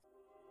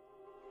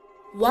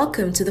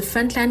Welcome to the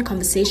Frontline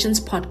Conversations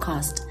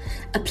podcast,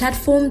 a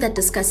platform that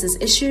discusses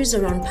issues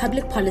around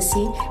public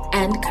policy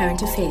and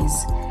current affairs.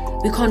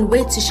 We can't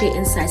wait to share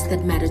insights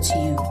that matter to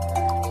you.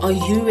 Are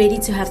you ready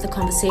to have the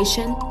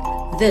conversation?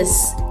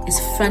 This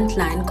is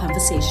Frontline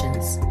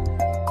Conversations.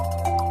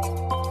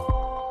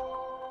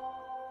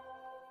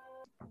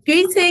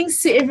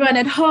 Greetings to everyone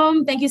at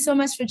home. Thank you so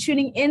much for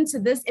tuning in to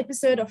this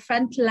episode of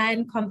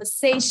Frontline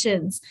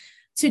Conversations.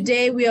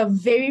 Today, we are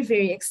very,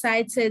 very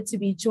excited to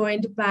be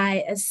joined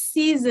by a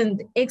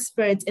seasoned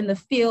expert in the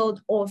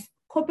field of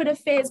corporate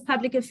affairs,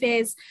 public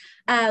affairs.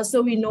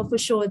 So we know for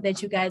sure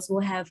that you guys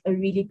will have a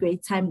really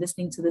great time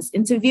listening to this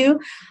interview.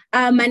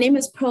 My name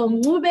is Pearl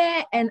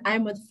Mube, and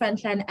I'm with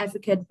Frontline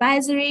Africa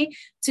Advisory.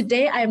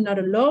 Today, I am not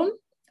alone.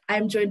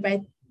 I'm joined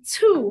by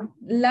two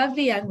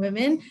lovely young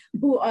women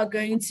who are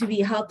going to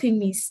be helping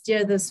me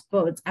steer this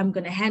boat. I'm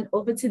going to hand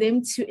over to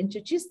them to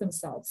introduce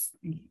themselves.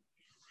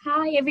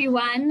 Hi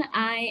everyone,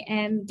 I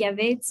am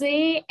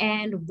Gavetse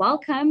and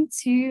welcome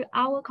to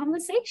our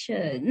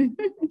conversation.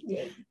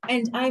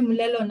 And I'm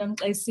Lelo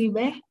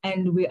Namqaisiwe,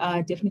 and we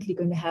are definitely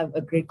going to have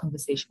a great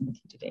conversation with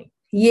you today.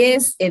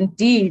 Yes,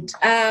 indeed.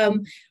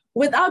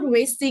 Without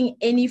wasting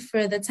any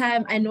further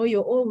time, I know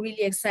you're all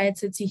really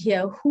excited to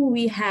hear who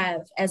we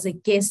have as a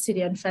guest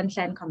today on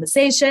Frontline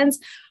Conversations.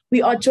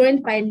 We are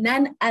joined by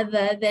none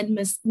other than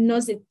Ms.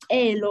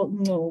 Nozicelo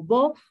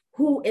Ngobo,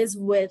 who is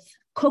with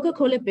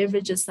Coca-Cola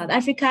Beverages South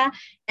Africa,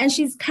 and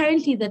she's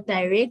currently the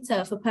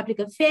Director for Public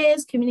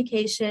Affairs,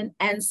 Communication,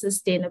 and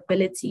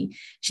Sustainability.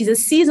 She's a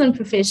seasoned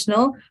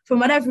professional. From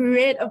what I've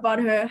read about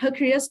her, her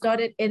career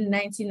started in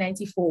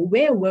 1994.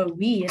 Where were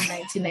we in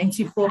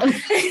 1994?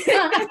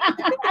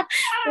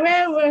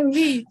 Where were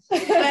we?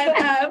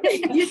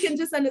 But you can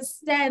just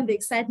understand the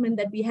excitement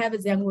that we have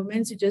as young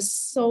women to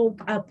just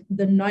soak up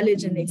the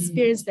knowledge and the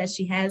experience that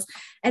she has.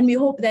 And we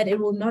hope that it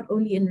will not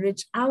only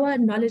enrich our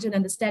knowledge and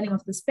understanding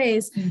of the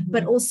space,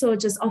 but also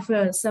just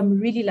offer some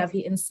really lovely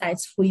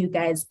insights for you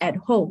guys at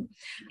home.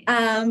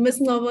 Ms.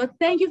 Ngobo,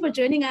 thank you for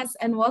joining us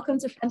and welcome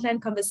to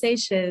Frontline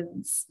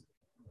Conversations.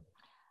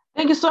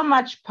 Thank you so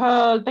much,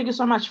 Pearl. Thank you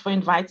so much for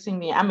inviting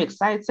me. I'm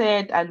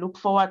excited. I look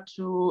forward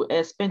to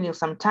spending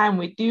some time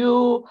with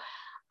you.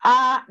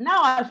 Now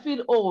I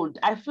feel old.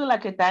 I feel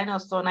like a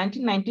dinosaur.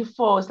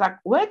 1994. It's like,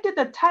 where did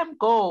the time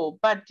go?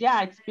 But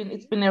yeah,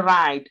 it's been a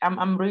ride.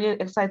 I'm really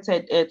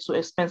excited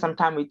to spend some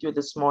time with you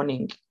this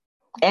morning,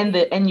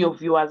 and your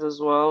viewers as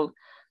well.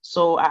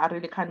 So I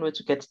really can't wait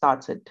to get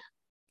started.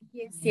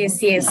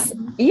 Yes.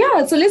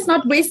 Yeah, so let's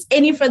not waste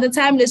any further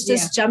time. Let's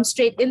just jump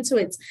straight into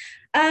it.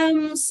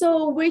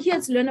 So we're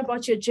here to learn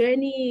about your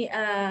journey,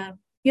 the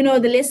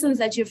lessons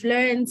that you've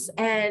learned,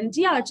 and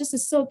just to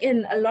soak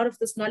in a lot of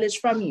this knowledge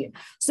from you.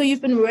 So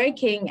you've been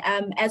working,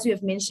 as we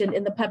have mentioned,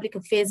 in the public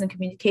affairs and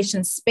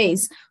communication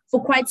space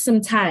for quite some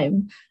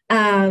time.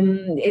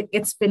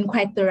 It's been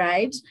quite the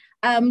ride.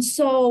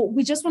 So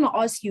we just want to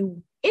ask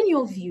you, in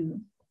your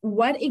view,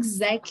 what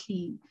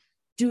exactly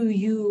do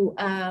you,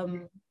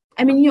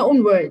 in your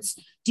own words,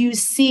 do you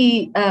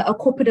see a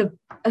corporate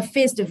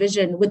affairs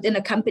division within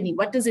a company?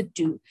 What does it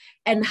do?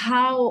 And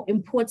how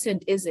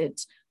important is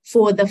it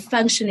for the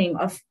functioning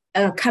of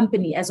a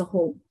company as a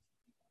whole?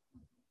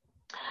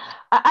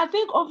 I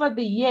think over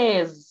the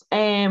years,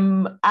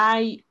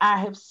 I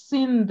have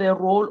seen the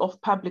role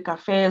of public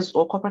affairs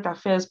or corporate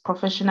affairs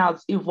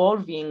professionals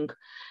evolving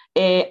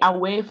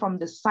away from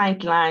the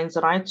sidelines,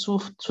 right,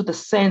 to the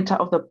center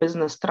of the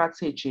business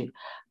strategy.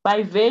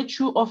 By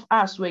virtue of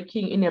us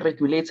working in a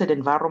regulated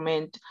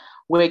environment,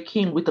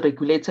 working with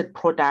regulated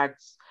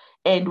products,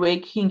 and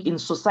working in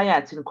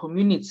society and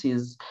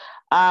communities,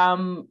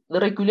 the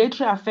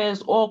regulatory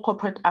affairs or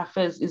corporate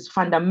affairs is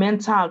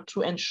fundamental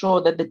to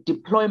ensure that the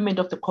deployment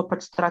of the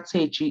corporate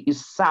strategy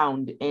is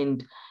sound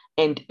and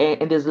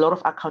there's a lot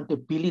of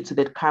accountability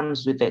that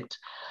comes with it.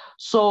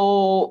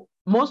 So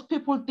most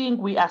people think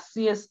we are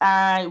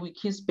CSI, we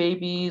kiss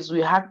babies,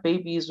 we hug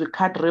babies, we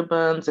cut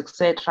ribbons,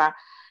 etc.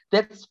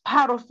 That's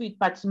part of it,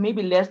 but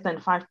maybe less than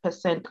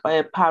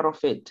 5% part of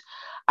it.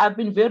 I've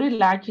been very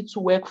lucky to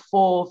work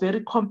for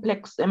very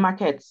complex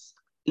markets,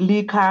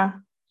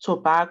 liquor,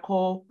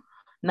 tobacco.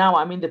 Now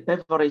I'm in the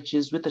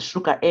beverages with the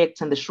Sugar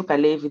Act and the Sugar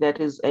Levy that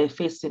is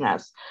facing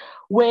us,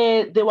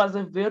 where there was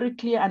a very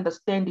clear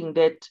understanding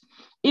that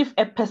if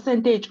a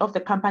percentage of the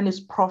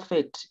company's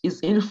profit is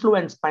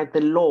influenced by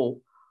the law,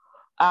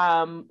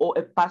 or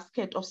a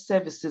basket of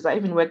services. I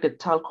even worked at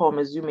Telkom,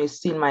 as you may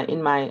see in my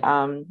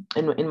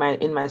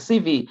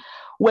CV,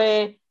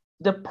 where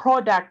the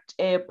product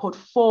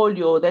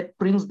portfolio that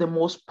brings the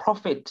most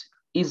profit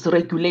is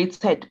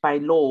regulated by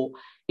law.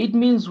 It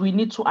means we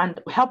need to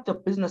help the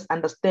business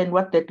understand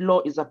what that law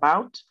is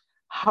about,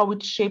 how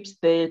it shapes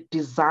the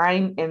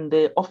design and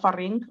the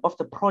offering of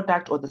the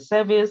product or the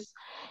service,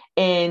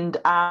 and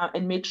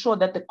make sure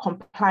that the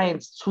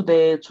compliance to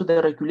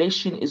the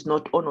regulation is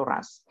not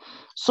onerous.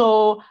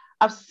 So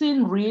I've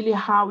seen really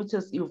how it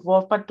has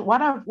evolved. But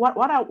what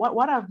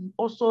I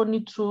also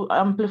need to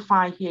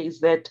amplify here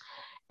is that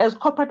as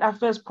corporate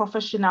affairs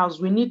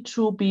professionals, we need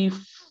to be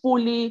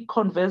fully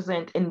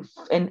conversant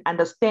and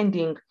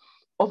understanding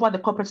of what the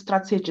corporate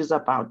strategy is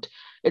about.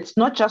 It's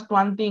not just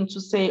one thing to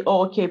say,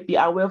 oh, okay, be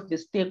aware of the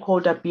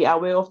stakeholder, be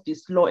aware of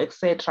this law,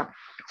 etc.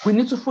 We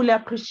need to fully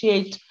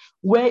appreciate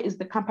where is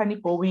the company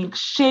going,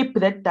 shape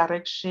that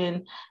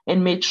direction,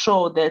 and make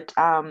sure that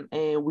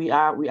we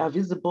are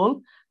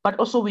visible, but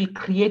also we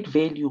create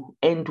value,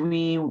 and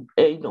we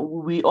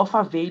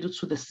offer value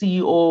to the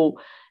CEO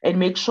and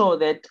make sure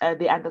that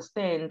they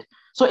understand.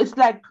 So it's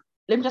like,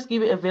 let me just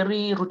give you a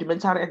very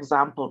rudimentary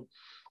example.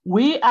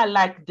 We are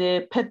like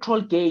the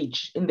petrol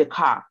gauge in the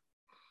car.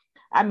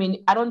 I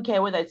mean, I don't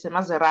care whether it's a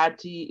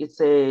Maserati, it's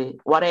a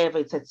whatever,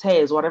 it's a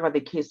Tesla, whatever the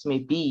case may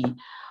be.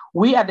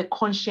 We are the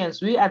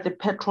conscience, we are the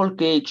petrol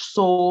gauge.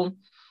 So,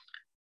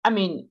 I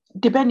mean,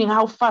 depending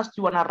how fast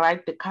you want to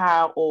ride the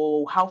car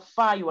or how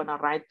far you want to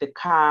ride the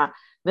car,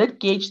 that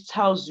gauge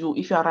tells you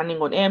if you're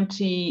running on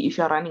empty, if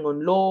you're running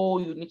on low,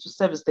 you need to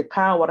service the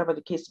car, whatever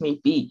the case may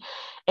be.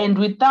 And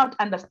without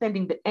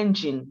understanding the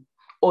engine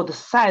or the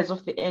size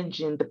of the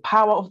engine, the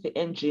power of the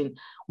engine,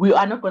 we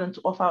are not going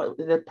to offer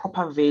the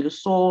proper value.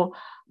 So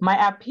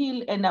my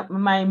appeal and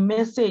my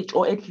message,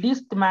 or at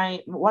least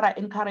what I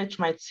encourage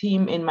my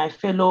team and my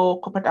fellow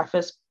corporate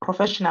affairs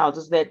professionals,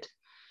 is that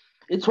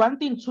it's one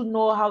thing to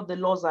know how the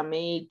laws are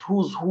made,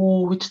 who's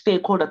who, which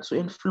stakeholder to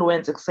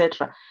influence,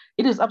 etc.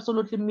 It is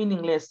absolutely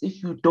meaningless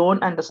if you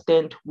don't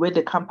understand where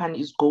the company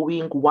is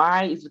going,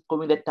 why is it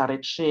going that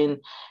direction,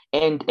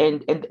 and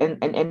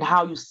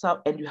how you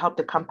help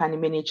the company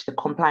manage the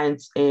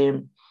compliance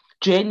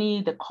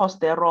journey, the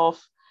cost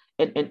thereof,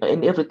 and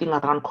everything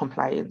around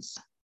compliance.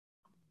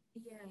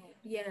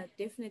 Yeah,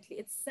 definitely.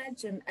 It's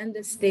such an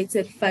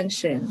understated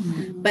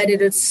function, but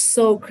it is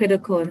so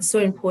critical and so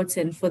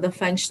important for the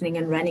functioning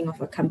and running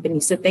of a company.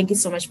 So thank you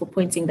so much for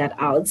pointing that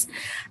out.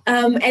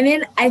 And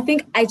then I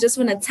think I just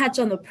want to touch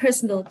on the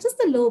personal, just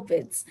a little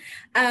bit,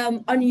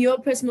 on your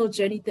personal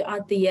journey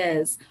throughout the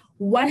years.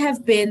 What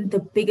have been the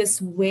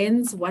biggest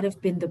wins? What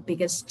have been the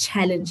biggest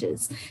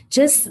challenges?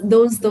 Just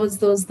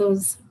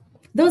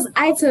those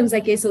items, I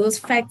guess, or those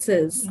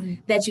factors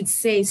that you'd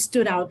say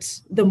stood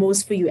out the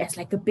most for you as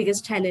like the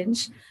biggest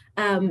challenge,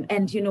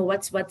 and you know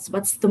what's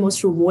the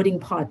most rewarding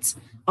part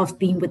of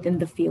being within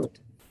the field?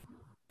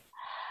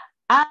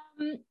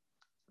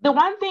 The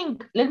one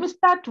thing, let me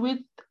start with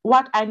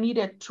what I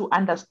needed to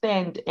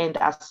understand and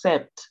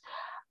accept.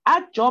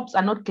 Our jobs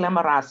are not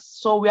glamorous,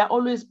 so we are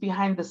always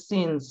behind the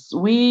scenes.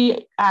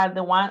 We are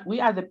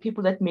the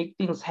people that make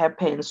things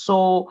happen.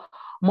 So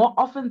more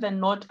often than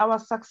not, our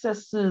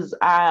successes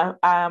are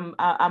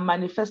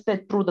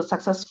manifested through the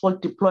successful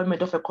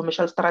deployment of a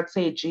commercial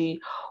strategy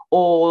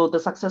or the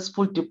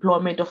successful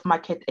deployment of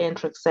market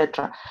entry,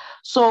 etc.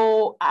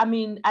 So, I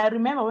mean, I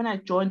remember when I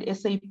joined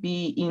SAP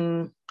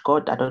in,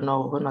 God, I don't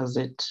know, when was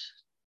it?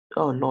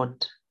 Oh,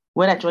 Lord.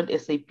 When I joined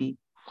SAP,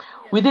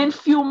 within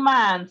few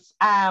months,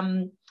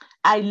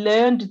 I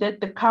learned that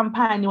the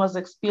company was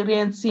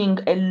experiencing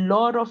a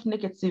lot of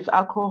negative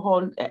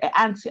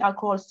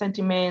anti-alcohol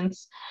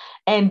sentiments,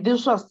 and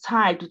this was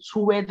tied to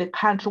where the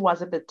country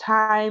was at the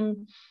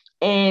time,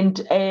 and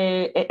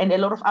a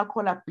lot of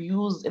alcohol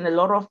abuse and a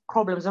lot of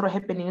problems that were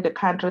happening in the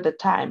country at the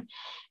time.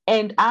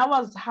 And I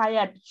was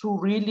hired to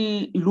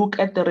really look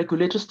at the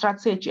regulatory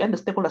strategy and the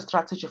stakeholder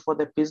strategy for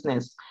the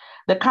business.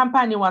 The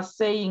company was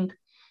saying,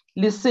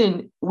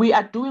 listen, we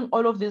are doing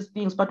all of these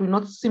things, but we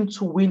not seem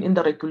to win in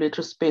the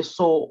regulatory space.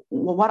 So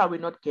what are we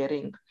not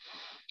getting?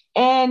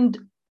 And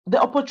the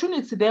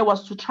opportunity there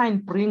was to try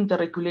and bring the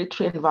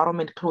regulatory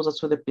environment closer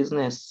to the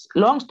business.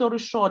 Long story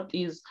short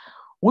is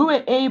we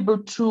were able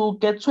to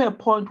get to a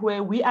point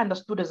where we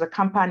understood as a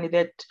company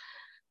that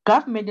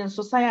government and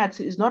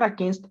society is not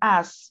against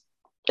us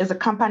as a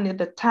company at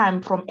the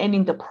time from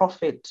earning the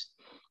profit.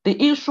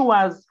 The issue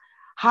was,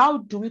 how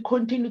do we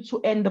continue to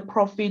earn the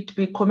profit,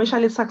 be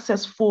commercially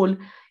successful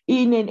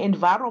in an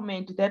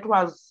environment that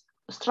was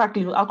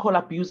struggling with alcohol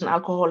abuse and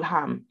alcohol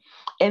harm?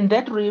 And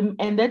that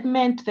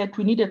meant that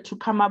we needed to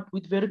come up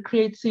with very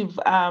creative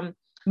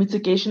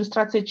mitigation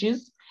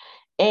strategies.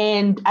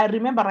 And I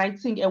remember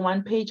writing a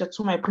one-pager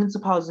to my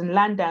principals in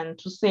London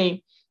to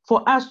say,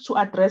 for us to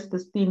address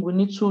this thing, we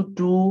need to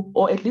do,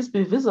 or at least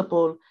be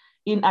visible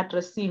in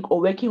addressing or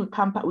working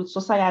with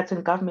society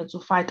and government to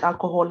fight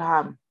alcohol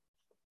harm.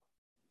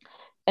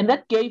 And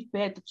that gave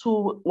birth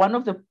to one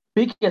of the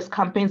biggest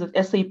campaigns that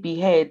SAP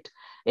had,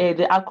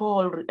 the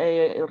alcohol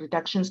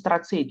reduction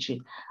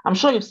strategy. I'm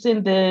sure you've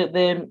seen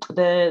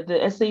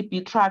the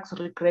SAP tracks,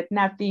 Regret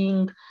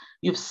Nothing.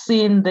 You've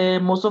seen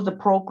most of the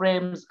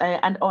programs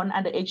and on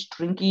underage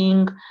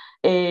drinking,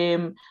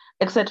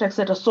 et cetera, et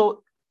cetera.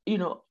 So, you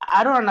know,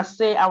 I don't want to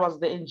say I was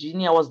the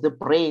engineer, I was the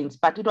brains,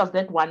 but it was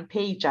that one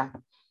pager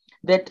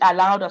that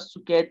allowed us to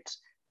get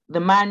the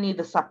money,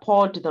 the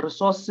support, the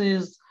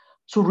resources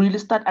to really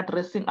start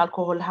addressing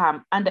alcohol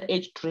harm,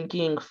 underage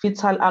drinking,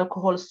 fetal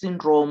alcohol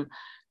syndrome,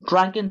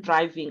 drunken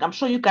driving. I'm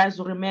sure you guys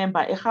will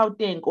remember in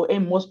Gauteng or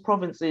in most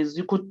provinces,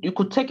 you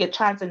could take a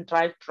chance and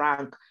drive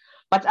drunk.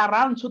 But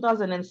around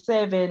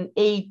 2007,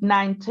 8,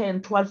 9,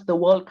 10, 12, the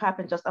World Cup,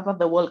 and just after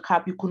the World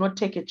Cup, you could not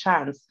take a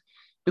chance.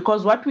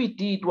 Because what we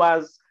did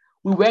was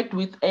we worked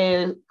with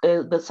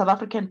the South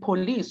African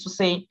police to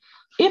say,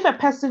 if a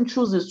person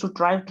chooses to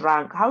drive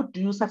drunk, how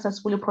do you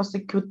successfully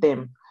prosecute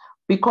them?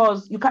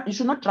 Because you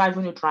should not drive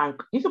when you're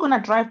drunk. If you're going to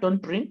drive,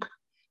 don't drink.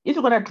 If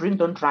you're going to drink,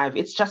 don't drive.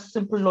 It's just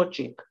simple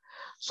logic.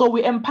 So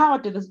we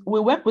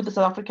work with the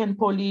South African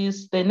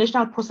police, the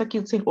National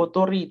Prosecuting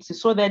Authority,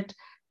 so that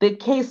the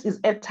case is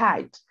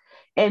airtight.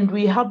 And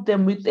we help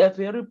them with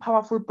very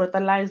powerful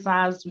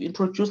breathalyzers. We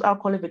introduce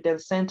alcohol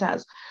evidence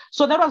centers.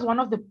 So that was one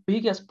of the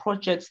biggest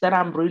projects that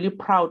I'm really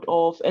proud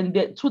of. And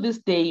to this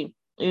day,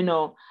 you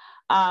know,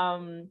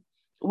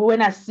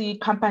 when I see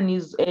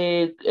companies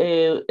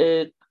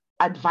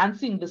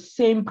advancing the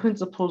same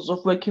principles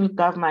of working with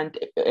government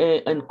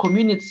and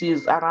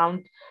communities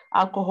around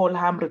alcohol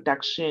harm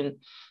reduction,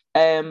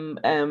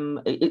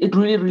 it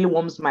really, really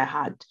warms my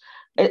heart.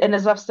 And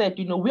as I've said,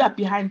 you know, we are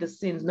behind the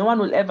scenes. No one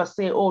will ever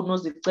say, oh, no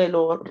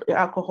zicelo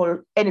alcohol,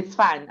 and it's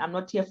fine. I'm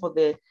not here for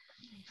the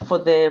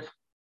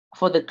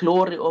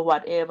glory or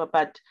whatever,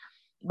 but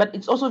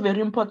it's also very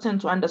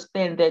important to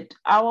understand that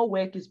our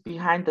work is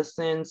behind the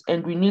scenes,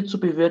 and we need to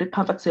be very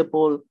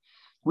comfortable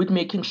with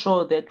making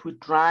sure that we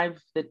drive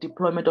the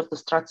deployment of the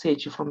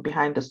strategy from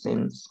behind the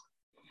scenes.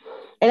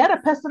 And at a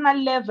personal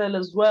level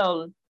as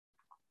well,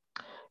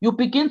 you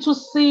begin to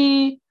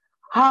see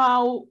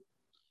how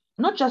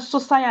not just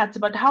society,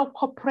 but how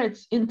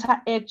corporates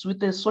interact with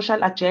the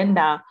social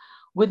agenda,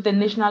 with the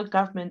national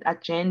government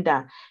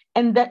agenda.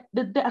 And that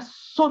there are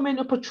so many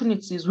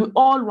opportunities. We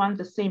all want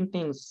the same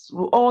things.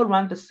 We all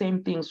want the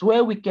same things.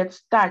 Where we get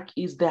stuck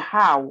is the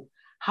how.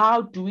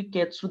 How do we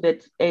get to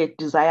that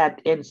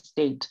desired end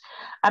state?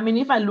 I mean,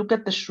 if I look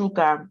at the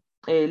sugar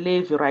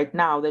levy right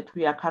now that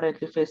we are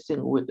currently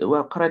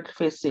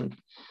facing,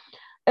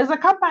 as a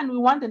company, we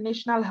want the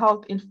national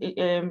health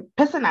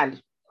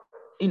personally.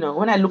 You know,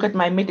 when I look at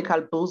my medical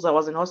bills, I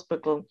was in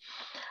hospital,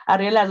 I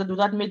realized that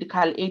without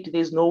medical aid,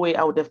 there's no way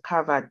I would have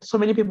covered. So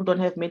many people don't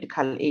have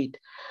medical aid.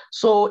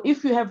 So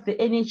if you have the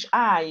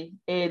NHI,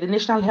 the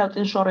National Health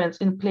Insurance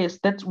in place,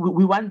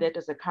 we want that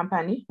as a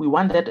company. We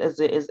want that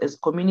as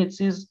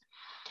communities.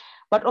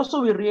 But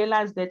also we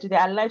realize that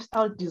there are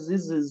lifestyle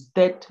diseases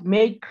that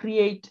may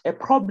create a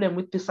problem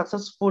with the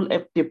successful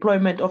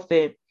deployment of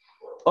the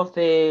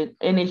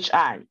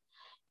NHI.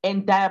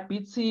 And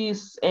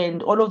diabetes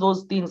and all of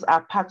those things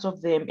are parts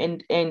of them.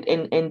 And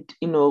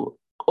you know,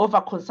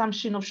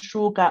 overconsumption of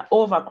sugar,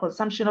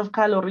 overconsumption of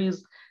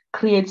calories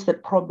creates the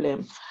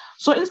problem.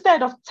 So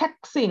instead of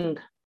taxing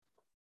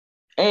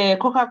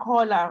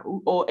Coca-Cola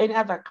or any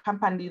other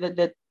company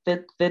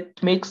that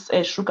makes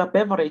sugar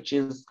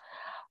beverages,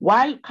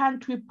 why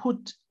can't we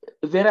put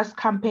various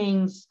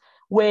campaigns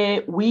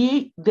where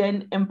we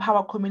then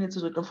empower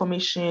communities with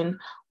information,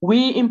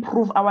 we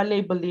improve our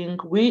labeling,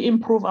 we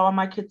improve our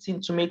marketing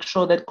to make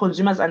sure that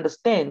consumers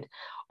understand.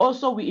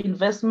 Also, we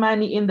invest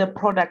money in the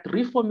product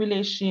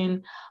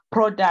reformulation,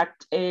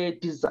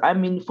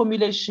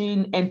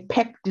 formulation and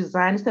pack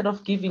design. Instead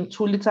of giving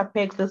 2-liter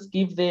packs, let's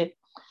give the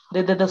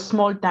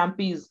small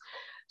dumpies.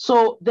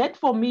 So that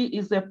for me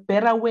is a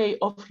better way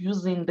of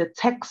using the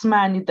tax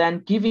money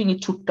than giving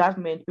it to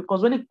government,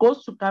 because when it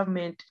goes to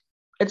government,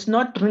 it's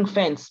not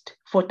ring-fenced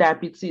for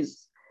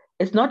diabetes.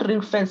 It's not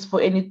ring-fenced for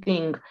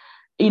anything.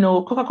 You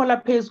know, Coca-Cola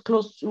pays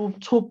close to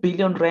 2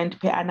 billion rand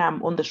per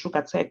annum on the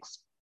sugar tax.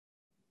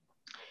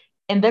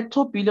 And that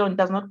 2 billion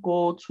does not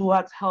go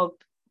towards health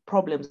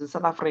problems in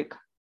South Africa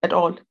at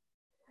all.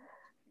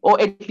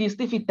 Or at least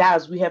if it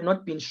does, we have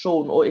not been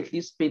shown, or at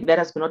least that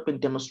has not been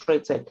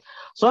demonstrated.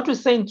 So what we're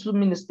saying to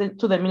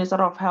the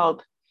Minister of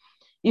Health,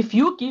 if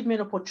you give me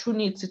an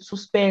opportunity to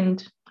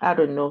spend, I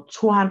don't know,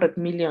 200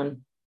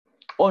 million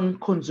on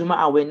consumer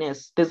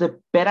awareness, there's a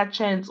better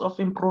chance of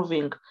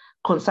improving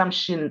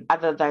consumption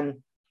other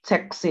than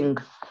taxing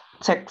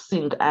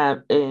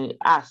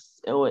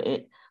us.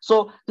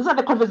 So these are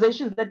the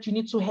conversations that you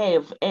need to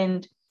have.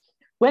 And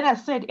when I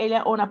said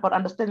earlier on about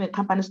understanding the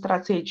company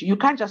strategy, you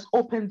can't just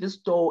open this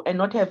door and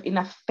not have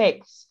enough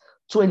facts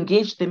to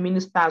engage the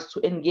ministers,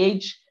 to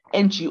engage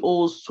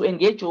NGOs, to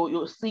engage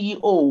your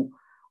CEO,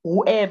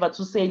 whoever,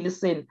 to say,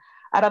 listen,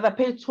 I'd rather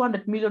pay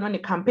 200 million on a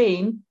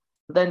campaign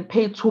than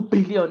pay 2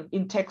 billion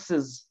in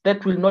taxes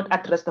that will not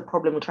address the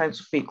problem we're trying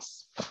to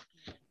fix.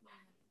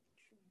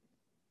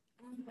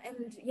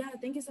 And yeah,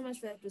 thank you so much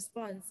for that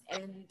response.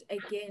 And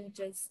again,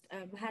 just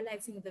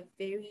highlighting the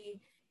very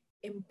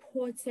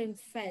important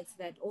fact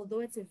that although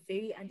it's a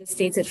very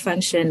understated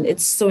function,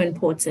 it's so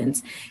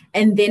important.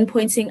 And then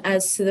pointing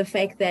us to the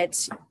fact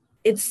that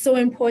it's so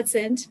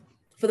important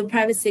for the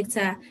private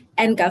sector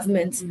and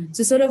government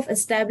to sort of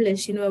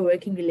establish, you know, a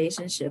working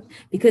relationship.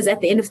 Because at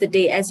the end of the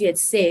day, as you had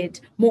said,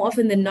 more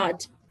often than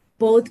not,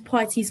 both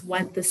parties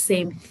want the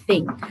same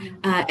thing.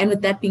 And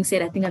with that being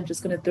said, I think I'm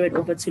just going to throw it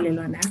over to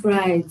Lelona.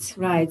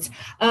 Right.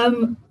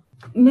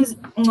 Ms.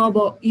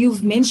 Ngobo,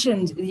 you've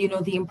mentioned, you know,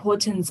 the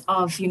importance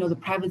of, you know, the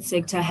private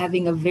sector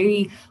having a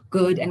very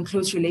good and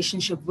close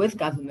relationship with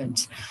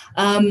government.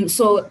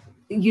 So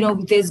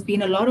there's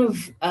been a lot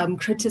of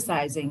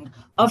criticizing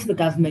of the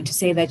government to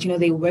say that,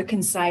 they work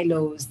in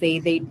silos,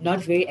 they're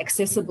not very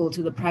accessible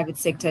to the private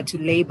sector, to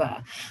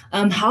labor.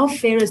 How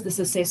fair is this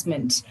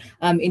assessment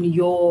in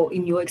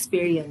your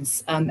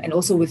experience, and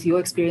also with your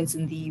experience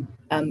in the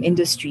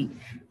industry?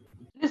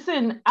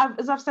 Listen,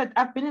 as I've said,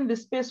 I've been in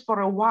this space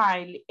for a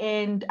while,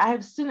 and I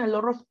have seen a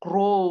lot of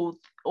growth,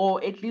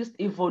 or at least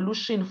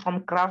evolution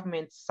from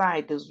government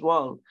side as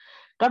well.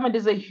 Government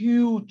is a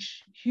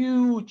huge,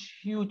 huge,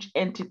 huge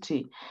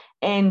entity.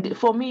 And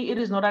for me, it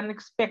is not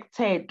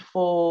unexpected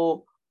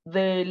for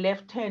the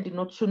left hand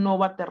not to know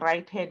what the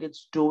right hand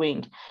is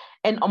doing.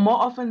 And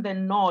more often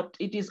than not,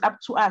 it is up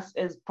to us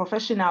as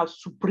professionals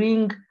to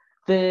bring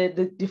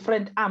the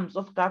different arms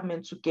of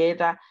government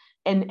together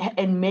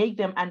and make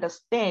them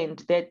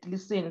understand that,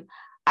 listen,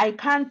 I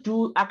can't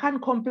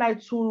comply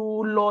to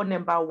law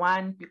number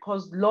 1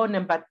 because law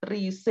number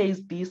 3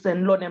 says this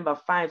and law number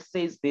 5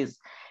 says this.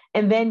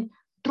 And then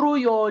through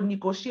your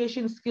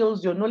negotiation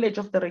skills, your knowledge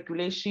of the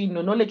regulation,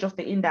 your knowledge of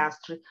the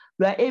industry,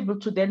 you are able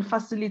to then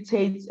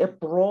facilitate a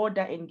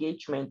broader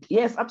engagement.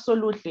 Yes,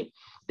 absolutely.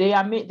 There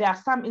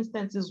are some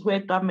instances where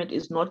government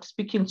is not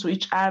speaking to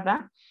each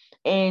other,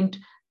 and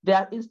there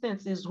are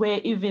instances where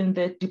even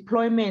the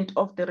deployment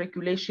of the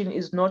regulation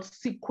is not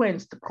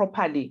sequenced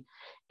properly.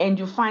 And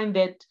you find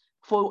that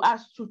for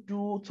us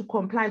to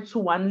comply to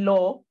one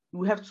law,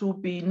 we have to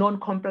be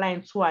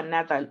non-compliant to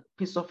another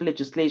piece of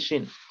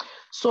legislation.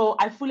 So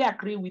I fully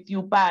agree with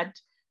you, but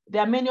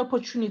there are many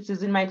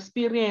opportunities in my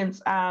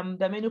experience. There are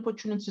many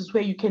opportunities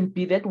where you can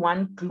be that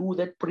one glue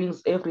that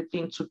brings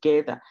everything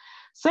together.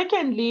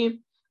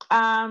 Secondly,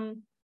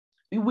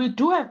 we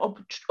do have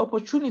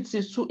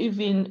opportunities to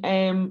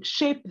even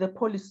shape the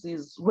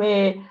policies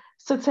where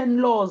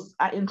certain laws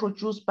are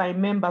introduced by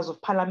members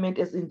of parliament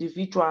as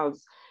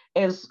individuals,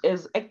 as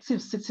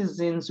active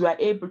citizens. We are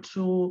able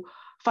to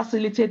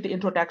facilitate the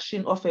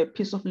introduction of a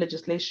piece of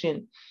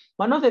legislation.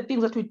 One of the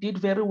things that we did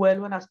very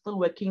well when I was still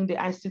working in the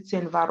ICT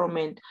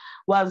environment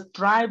was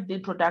drive the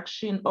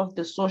introduction of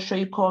the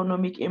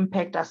socio-economic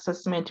impact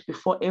assessment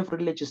before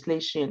every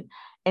legislation,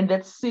 and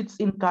that sits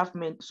in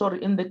government,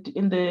 in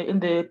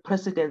the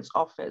president's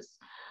office.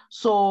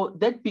 So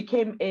that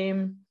became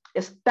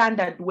a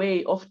standard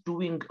way of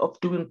doing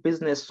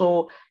business.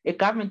 So a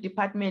government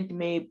department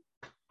may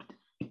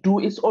do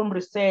its own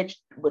research,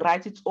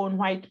 write its own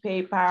white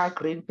paper,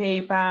 green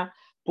paper,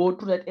 go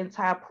through that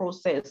entire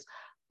process.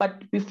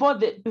 But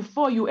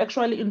before you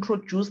actually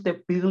introduce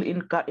the bill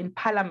in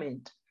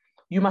parliament,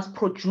 you must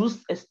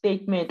produce a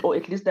statement or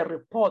at least a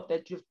report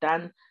that you've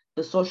done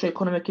the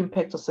socio-economic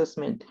impact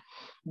assessment.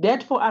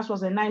 That for us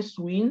was a nice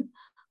win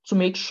to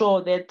make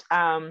sure that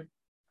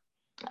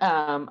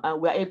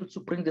we're able to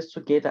bring this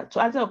together.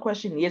 To answer your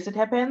question, yes, it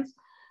happens,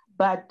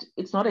 but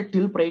it's not a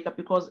deal breaker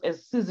because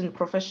as seasoned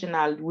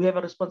professionals, we have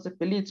a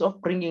responsibility of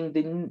bringing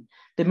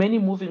the many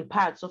moving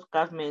parts of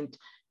government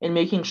and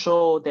making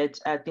sure that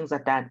things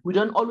are done. We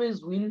don't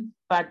always win,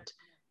 but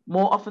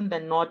more often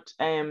than not,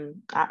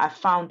 I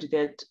found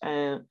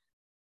that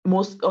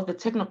most of the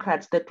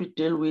technocrats that we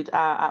deal with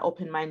are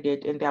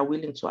open-minded and they are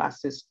willing to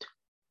assist.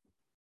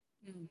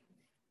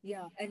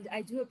 Yeah, and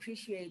I do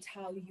appreciate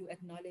how you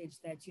acknowledge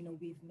that,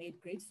 we've made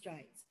great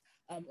strides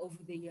over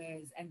the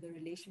years, and the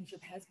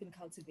relationship has been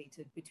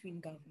cultivated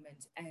between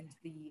government and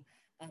the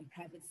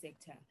private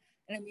sector.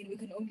 And I mean, we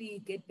can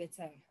only get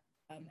better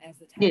as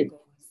the time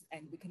goes,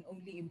 and we can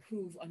only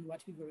improve on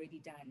what we've already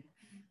done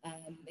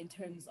in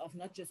terms of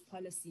not just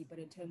policy, but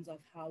in terms of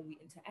how we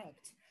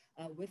interact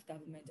with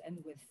government and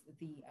with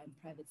the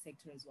private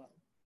sector as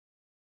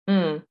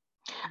well.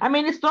 I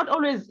mean, it's not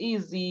always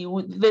easy.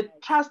 The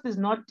trust is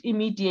not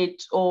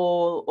immediate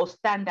or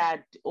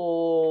standard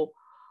or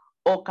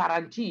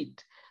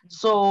guaranteed.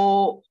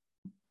 So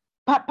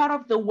part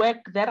of the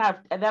work that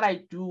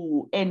I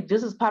do, and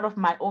this is part of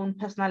my own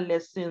personal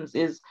lessons,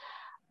 is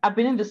I've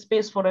been in the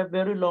space for a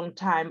very long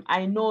time.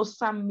 I know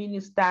some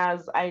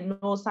ministers, I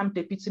know some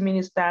deputy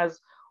ministers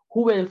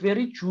who were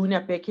very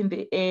junior back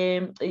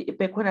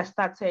when I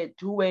started,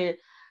 who were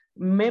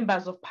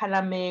members of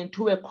parliament,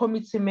 who were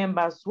committee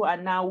members, who are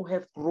now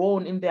have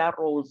grown in their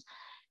roles.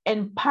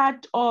 And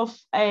part of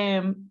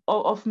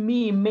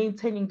me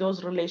maintaining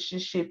those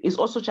relationships is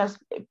also just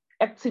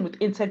acting with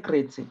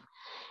integrity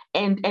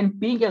and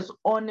being as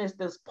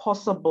honest as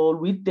possible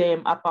with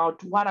them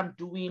about what I'm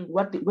doing,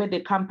 where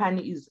the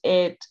company is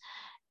at.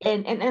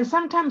 And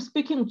sometimes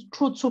speaking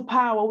truth to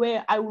power,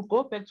 where I will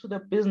go back to the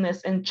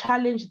business and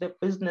challenge the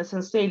business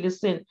and say,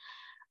 listen,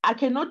 I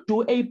cannot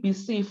do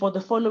ABC for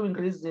the following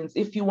reasons.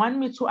 If you want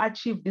me to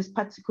achieve this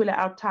particular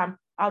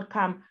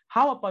outcome,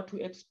 how about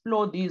we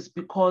explore these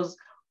because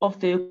of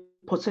the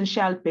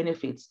potential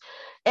benefits?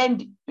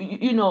 And,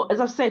 as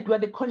I've said, we're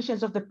the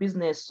conscience of the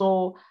business.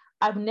 So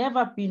I've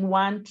never been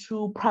one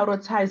to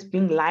prioritize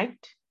being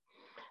liked.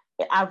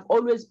 I've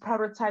always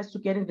prioritized to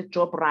getting the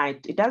job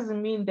right. It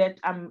doesn't mean that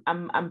I'm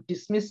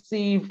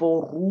dismissive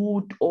or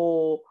rude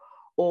or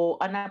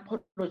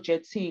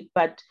unapologetic,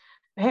 but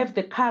have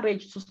the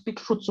courage to speak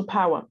truth to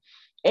power.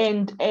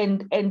 And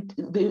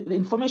the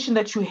information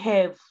that you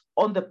have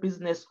on the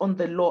business, on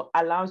the law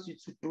allows you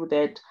to do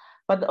that.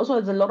 But also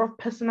there's a lot of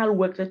personal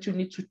work that you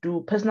need to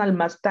do, personal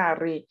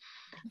mastery,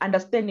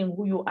 understanding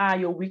who you are,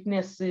 your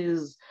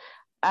weaknesses,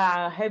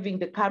 having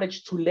the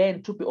courage to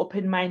learn, to be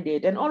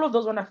open-minded, and all of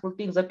those wonderful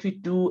things that we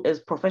do as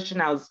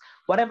professionals,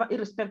 whatever,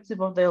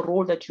 irrespective of the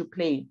role that you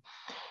play.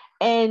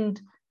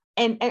 And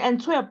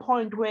to a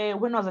point where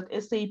when I was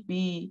at SAB,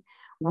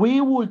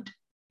 we would,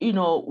 you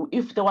know,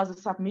 if there was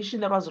a submission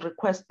that was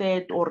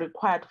requested or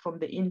required from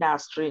the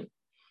industry,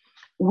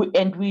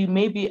 we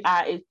maybe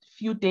are a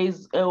few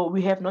days,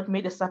 we have not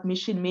made a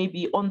submission,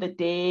 maybe on the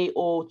day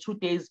or 2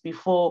 days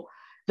before,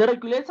 the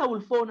regulator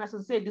will phone us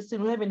and say,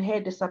 listen, we haven't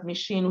had a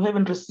submission, we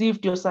haven't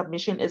received your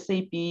submission,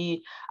 SAB,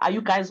 are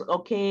you guys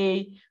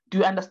okay? Do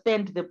you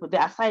understand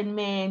the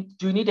assignment?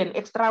 Do you need an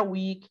extra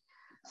week?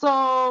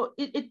 So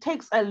it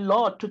takes a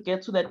lot to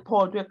get to that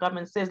point where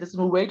government says, listen,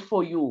 we'll wait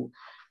for you.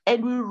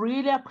 And we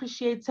really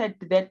appreciated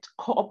that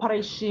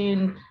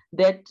cooperation,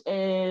 that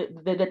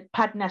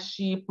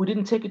partnership. We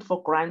didn't take it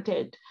for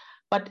granted.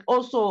 But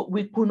also,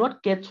 we could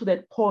not get to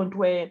that point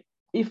where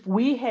if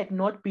we had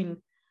not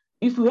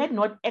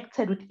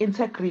acted with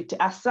integrity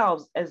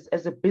ourselves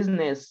as a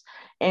business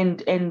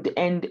and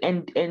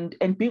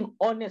being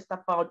honest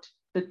about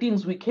the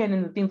things we can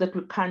and the things that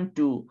we can't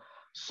do.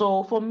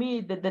 So for me,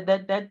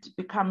 that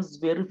becomes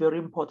very, very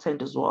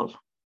important as well.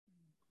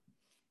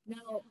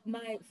 Now,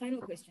 my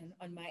final question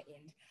on my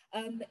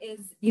end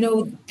is, you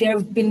know, there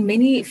have been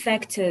many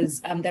factors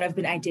that have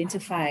been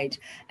identified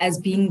as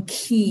being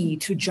key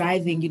to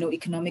driving, you know,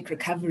 economic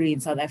recovery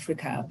in South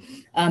Africa.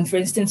 For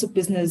instance,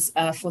 Business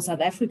for South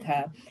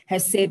Africa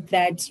has said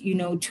that, you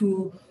know,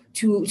 to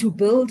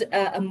build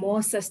a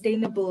more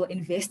sustainable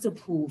investor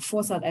pool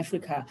for South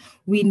Africa,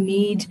 we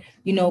need,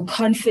 you know,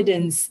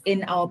 confidence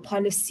in our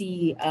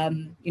policy,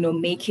 you know,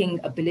 making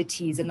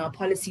abilities and our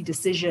policy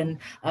decision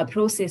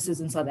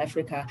processes in South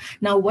Africa.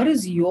 Now, what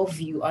is your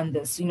view on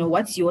this? You know,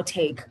 what's your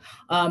take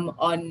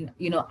on,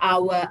 you know,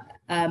 our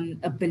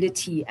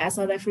ability as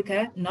South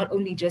Africa, not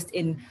only just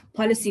in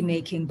policy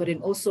making, but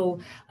in also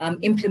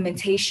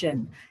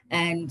implementation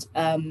and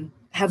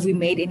have we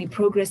made any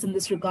progress in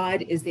this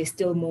regard? Is there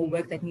still more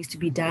work that needs to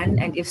be done?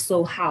 And if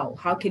so, how?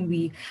 How can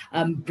we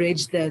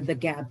bridge the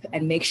gap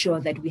and make sure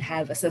that we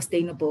have a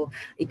sustainable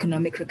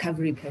economic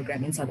recovery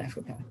program in South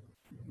Africa?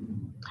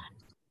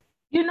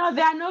 You know,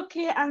 there are no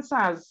clear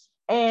answers.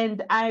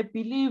 And I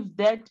believe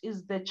that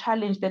is the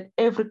challenge that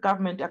every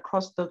government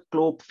across the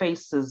globe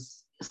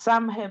faces.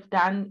 Some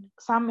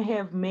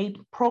have made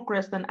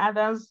progress than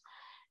others.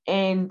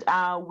 And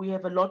we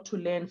have a lot to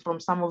learn from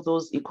some of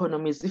those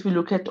economies. If you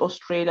look at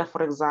Australia,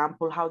 for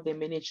example, how they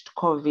managed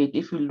COVID,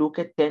 if you look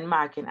at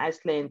Denmark and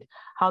Iceland,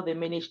 how they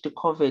managed the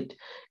COVID,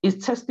 is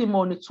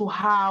testimony to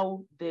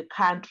how the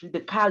country, the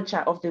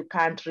culture of the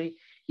country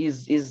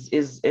is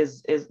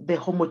the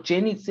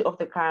homogeneity of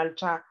the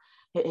culture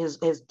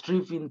has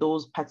driven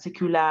those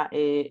particular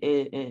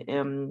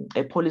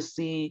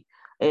policy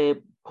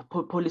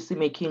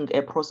making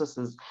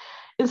processes.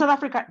 In South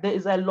Africa, there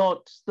is a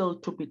lot still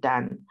to be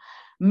done,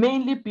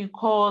 mainly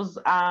because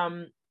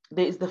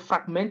there is the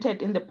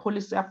fragmented in the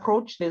policy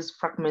approach. There's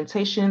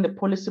fragmentation in the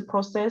policy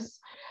process.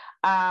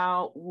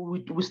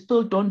 We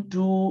still don't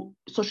do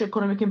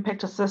socioeconomic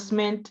impact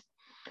assessment.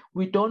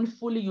 We don't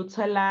fully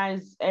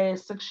utilize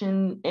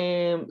Section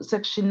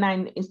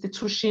 9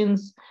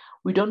 institutions.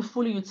 We don't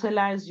fully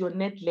utilize your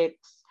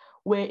networks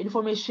where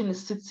information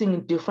is sitting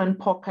in different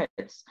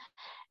pockets.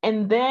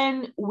 And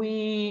then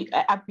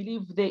I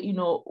believe that, you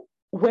know,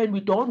 when we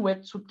don't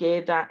work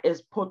together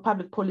as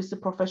public policy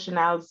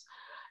professionals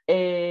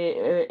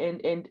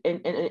and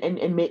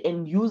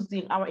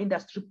using our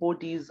industry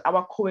bodies,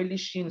 our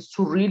coalitions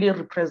to really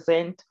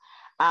represent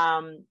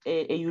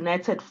a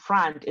united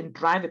front and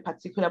drive a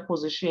particular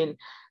position,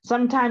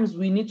 sometimes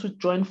we need to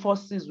join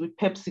forces with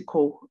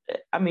PepsiCo.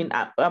 I mean,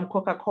 I'm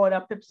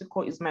Coca-Cola,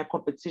 PepsiCo is my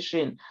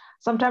competition.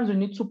 Sometimes we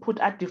need to put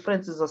our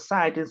differences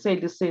aside and say,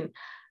 listen,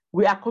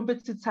 we are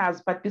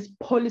competitors, but this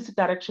policy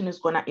direction is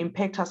going to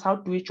impact us. How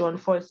do we join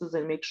forces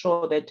and make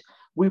sure that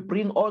we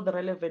bring all the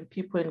relevant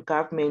people in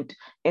government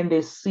and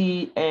they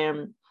see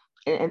and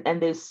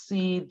they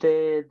see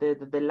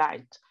the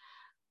light?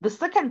 The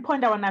second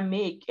point I want to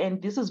make,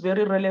 and this is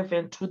very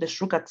relevant to the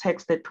sugar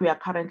tax that we are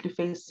currently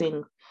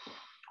facing,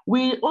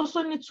 we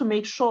also need to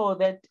make sure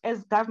that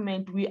as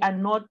government, we are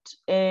not,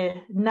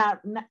 and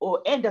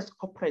as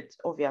corporate,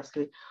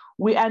 obviously,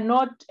 we are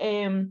not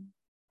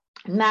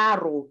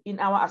narrow in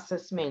our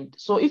assessment.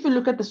 So if you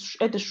look at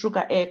the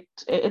Sugar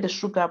Act, at the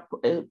sugar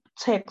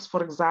tax,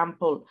 for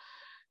example,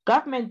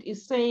 government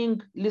is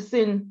saying,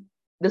 listen,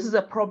 this is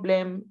a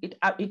problem. It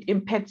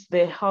impacts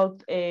the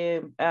health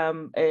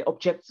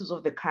objectives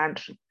of the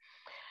country.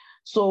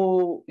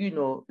 So, you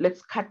know,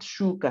 let's cut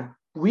sugar.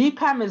 We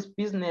come as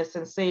business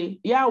and say,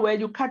 yeah, well,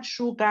 you cut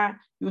sugar,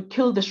 you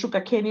kill the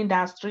sugarcane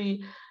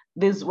industry.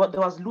 There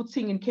was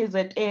looting in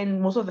KZN.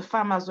 Most of the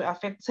farmers were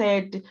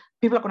affected.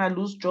 People are going to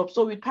lose jobs.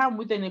 So we come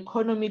with an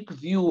economic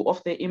view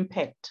of the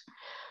impact.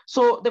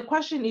 So the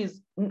question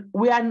is, no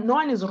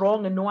one is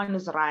wrong and no one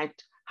is right.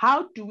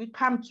 How do we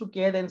come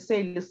together and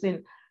say,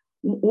 listen,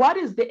 what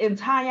is the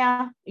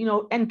entire,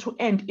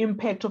 end-to-end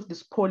impact of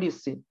this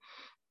policy?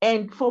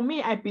 And for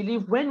me, I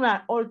believe when we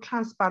are all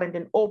transparent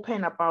and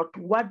open about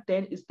what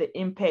then is the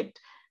impact,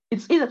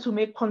 it's easy to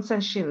make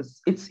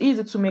concessions. It's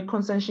easy to make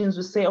concessions.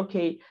 We say,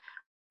 okay,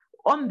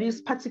 on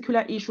this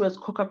particular issue as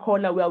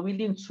Coca-Cola, we are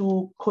willing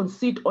to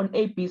concede on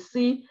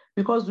ABC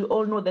because we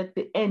all know that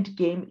the end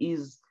game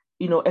is,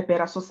 a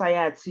better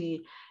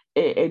society,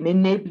 an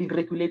enabling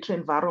regulatory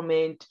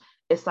environment,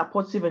 a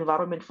supportive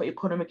environment for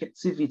economic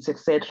activity,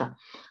 etc.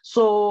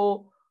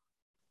 So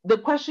the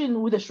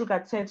question with the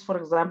sugar tax, for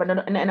example,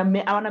 and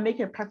I want to make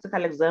a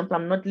practical example.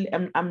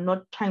 I'm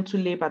not trying to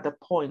labor the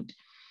point.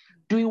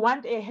 Do we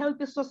want a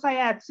healthy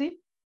society,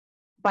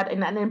 but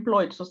an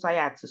unemployed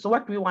society? So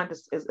what do we want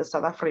as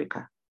South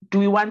Africa? Do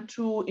we want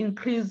to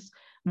increase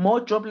more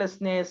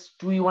joblessness?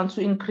 Do we want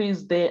to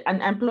increase the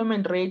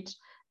unemployment rate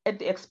at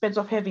the expense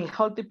of having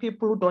healthy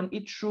people who don't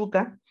eat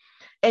sugar?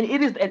 And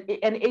it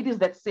is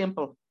that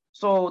simple.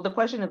 So the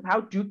question is,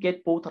 how do you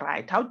get both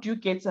right? How do you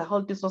get a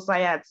healthy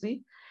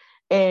society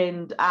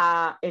and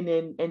a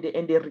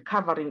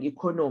recovering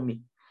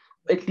economy,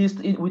 at least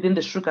within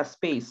the sugar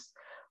space?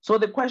 So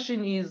the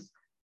question is,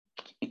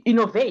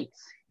 innovate.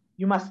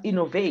 You must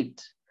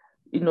innovate.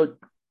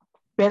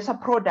 Better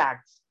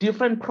products,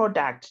 different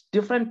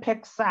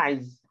pack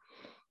size,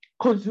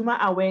 consumer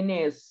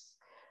awareness.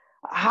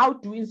 How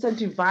do we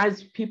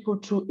incentivize people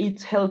to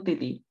eat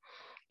healthily?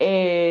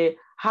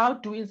 How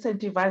do we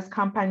incentivize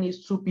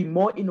companies to be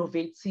more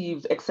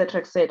innovative, et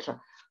cetera, et cetera?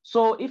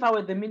 So if I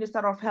were the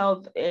Minister of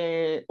Health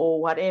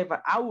or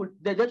whatever,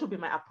 that would be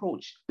my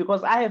approach,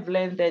 because I have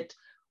learned that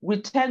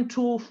we tend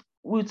to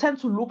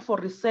look for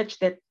research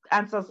that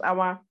answers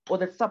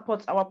that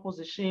supports our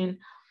position.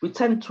 We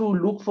tend to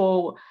look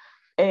for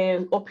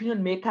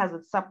opinion makers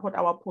that support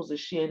our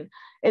position.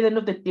 At the end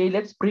of the day,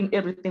 let's bring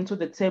everything to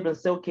the table and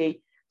say,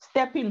 okay,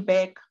 stepping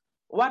back,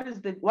 what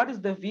is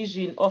the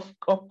vision of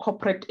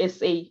corporate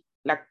SA?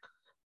 Like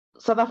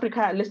South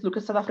Africa, let's look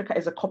at South Africa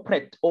as a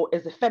corporate or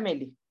as a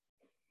family.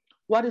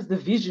 What is the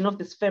vision of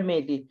this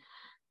family?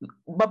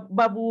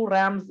 Babu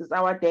Rams is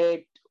our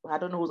dad. I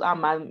don't know who our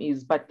mom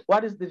is, but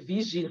what is the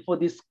vision for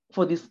this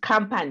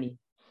company?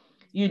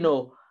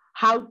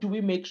 How do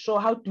we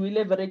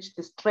leverage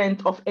the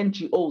strength of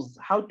NGOs?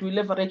 How do we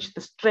leverage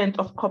the strength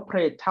of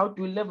corporate? How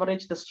do we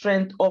leverage the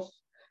strength of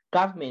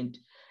government?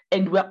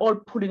 And we're all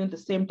pulling in the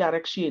same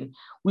direction.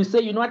 We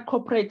say,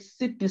 corporate,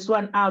 sit this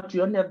one out.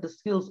 You don't have the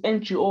skills.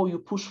 NGO, you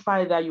push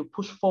further, you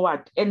push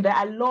forward. And there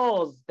are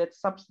laws that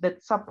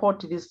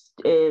support this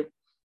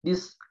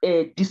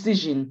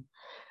decision.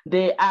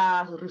 There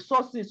are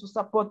resources to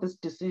support this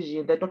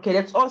decision that, okay,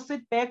 let's all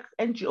sit back,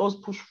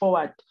 NGOs push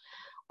forward.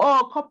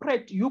 Or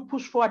corporate, you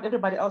push forward,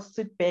 everybody else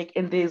sit back,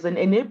 and there's an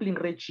enabling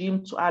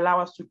regime to allow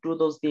us to do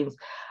those things.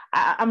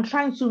 I'm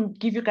trying to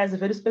give you guys a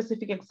very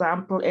specific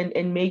example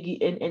and make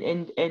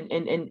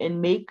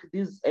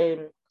these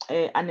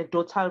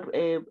anecdotal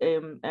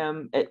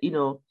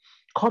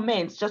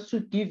comments just to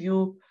give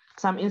you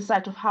some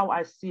insight of how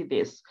I see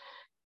this.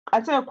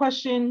 Answer your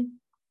question,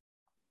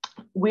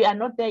 we are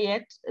not there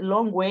yet, a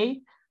long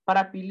way, but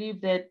I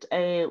believe that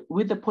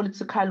with the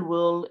political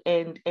will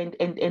and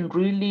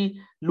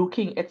really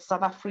looking at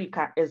South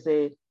Africa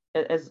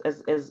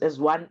as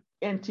one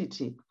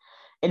entity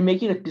and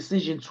making a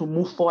decision to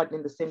move forward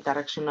in the same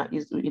direction,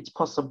 it's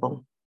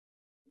possible.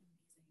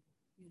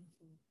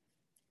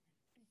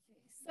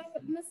 So,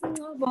 Ms.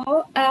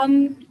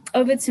 Ngobo,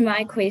 over to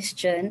my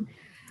question.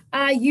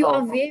 You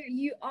are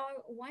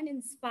one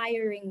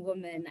inspiring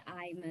woman,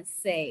 I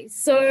must say.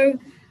 So,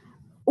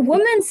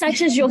 women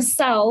such as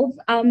yourself,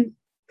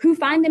 who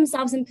find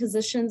themselves in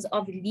positions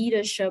of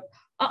leadership,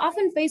 are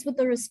often faced with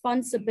the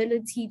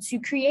responsibility to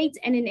create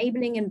an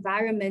enabling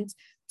environment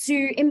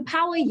to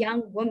empower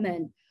young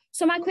women.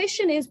 So my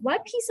question is,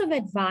 what piece of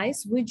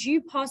advice would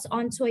you pass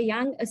on to a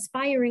young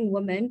aspiring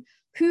woman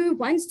who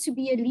wants to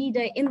be a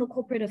leader in the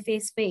corporate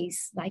affairs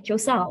space like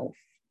yourself?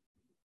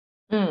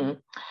 Okay,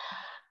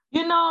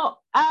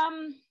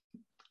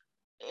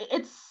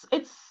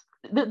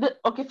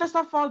 first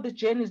of all, the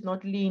journey is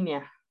not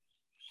linear.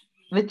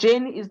 The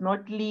journey is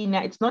not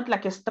linear. It's not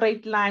like a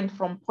straight line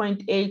from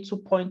point A to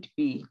point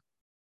B.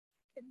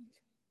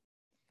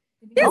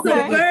 There's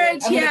a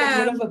bird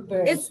here.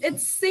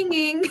 It's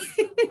singing.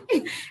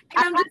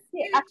 I can't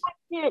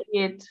hear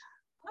it.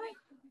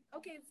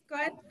 Okay,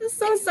 Scott. I'm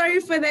so sorry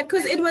for that,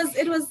 because it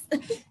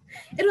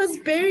was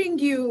burying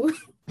you.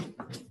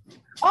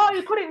 Oh,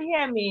 you couldn't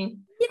hear me.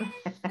 Yeah,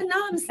 and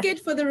now I'm scared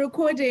for the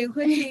recording.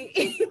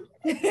 We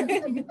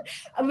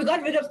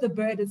got rid of the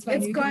bird. It's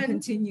fine. You can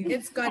continue.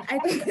 It's gone. I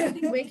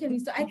think where can we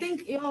start? I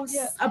think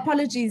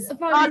apologies.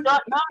 No,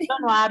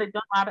 don't worry.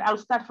 I'll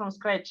start from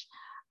scratch.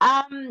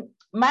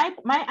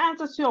 My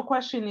answer to your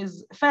question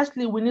is,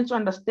 firstly, we need to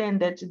understand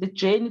that the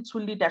journey to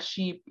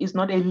leadership is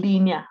not a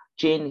linear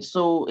journey.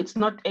 So it's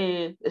not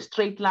a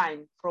straight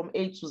line from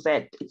A to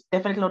Z. It's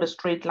definitely not a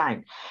straight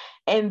line.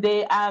 And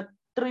there are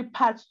three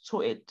parts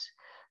to it.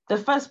 The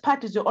first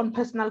part is your own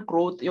personal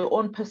growth, your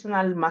own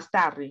personal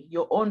mastery,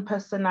 your own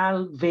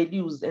personal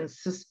values and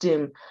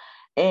system.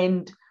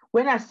 And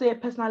when I say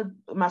personal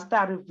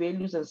mastery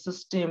values and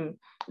system,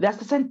 there are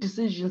certain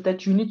decisions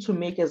that you need to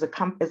make as a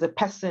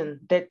person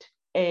that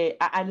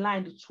are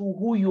aligned to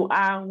who you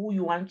are, who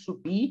you want to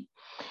be,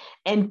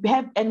 and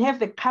have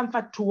the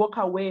comfort to walk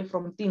away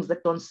from things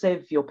that don't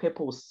serve your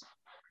purpose.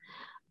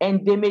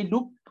 And they may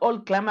look all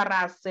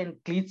glamorous and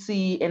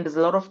glitzy and there's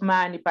a lot of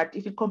money, but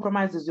if it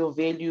compromises your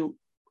value,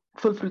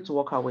 feel free to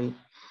walk away.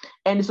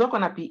 And it's not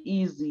going to be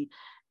easy,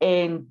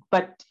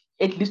 but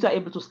at least you're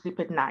able to sleep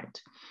at night.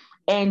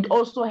 And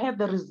also have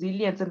the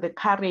resilience and the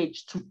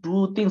courage to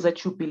do things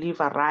that you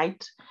believe are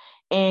right,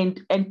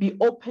 and be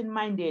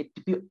open-minded,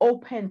 be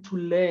open to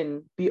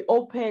learn, be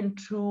open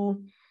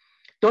to,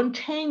 don't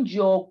change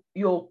your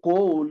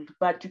goal,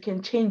 but you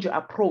can change your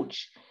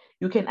approach.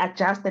 You can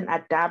adjust and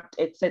adapt,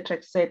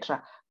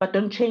 etc., but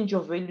don't change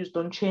your values,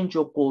 don't change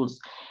your goals.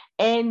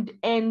 And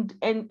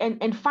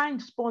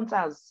find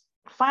sponsors,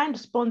 find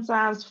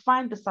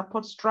the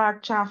support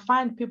structure,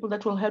 find people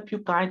that will help you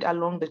guide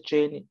along the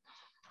journey.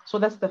 So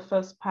that's the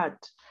first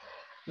part.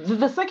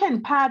 The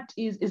second part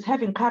is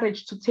having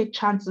courage to take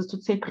chances,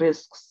 to take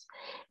risks.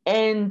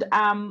 And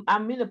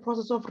I'm in the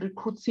process of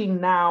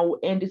recruiting now,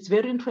 and it's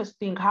very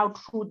interesting how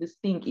true this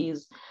thing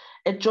is.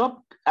 A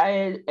job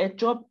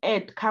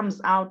ad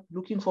comes out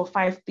looking for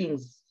 5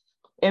 things.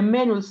 A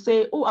man will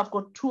say, oh, I've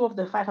got 2 of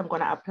the 5, I'm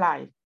going to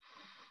apply.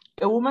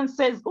 A woman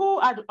says, oh,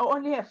 I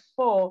only have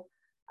 4.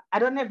 I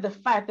don't have the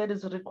 5 that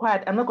is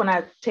required. I'm not going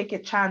to take a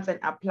chance and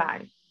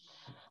apply.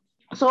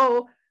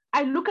 So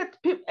I look at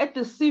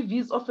the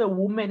CVs of a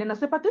woman and I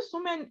say, but this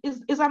woman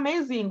is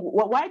amazing.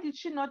 Why did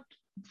she not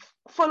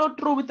follow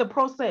through with the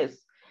process?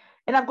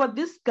 And I've got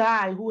this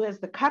guy who has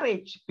the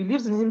courage,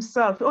 believes in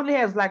himself. He only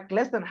has like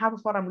less than half of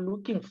what I'm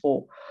looking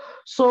for.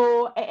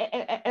 So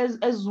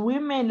as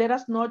women, let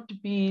us not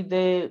be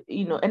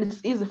and it's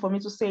easy for me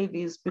to say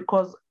this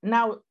because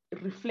now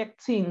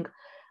reflecting,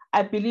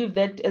 I believe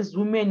that as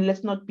women,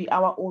 let's not be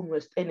our own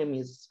worst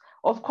enemies.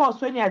 Of course,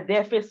 when you're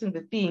there facing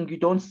the thing, you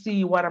don't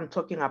see what I'm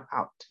talking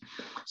about.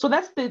 So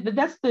that's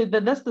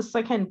the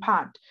second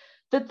part.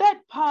 The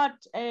third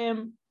part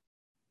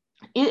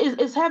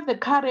is have the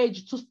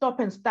courage to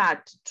stop and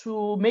start,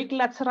 to make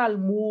lateral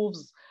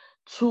moves,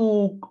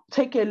 to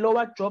take a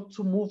lower job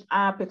to move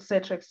up,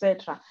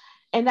 etc.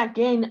 And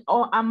again,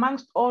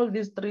 amongst all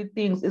these 3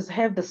 things is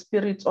have the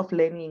spirit of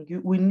learning.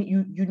 You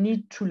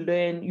need to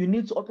learn. You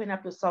need to open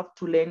up yourself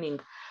to learning.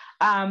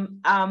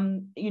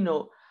 I'm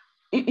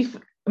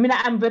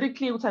very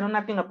clear. I know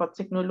nothing about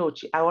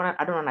technology. I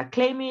don't want to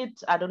claim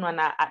it. I don't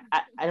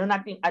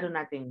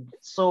nothing.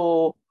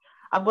 So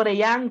I've got a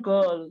young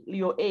girl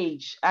your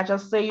age. I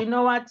just say, you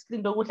know what,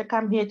 Linda,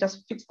 come here,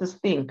 just fix this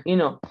thing.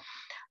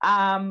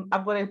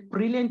 I've got a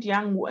brilliant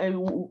young,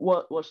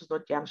 well, she's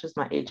not young, she's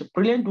my age, a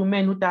brilliant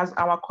woman who does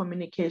our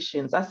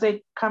communications. I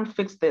say, come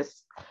fix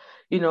this.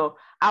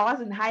 I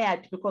wasn't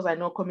hired because I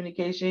know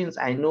communications,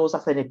 I know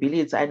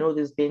sustainability, I know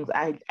these things.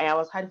 I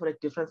was hired for a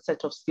different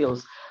set of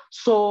skills.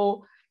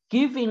 So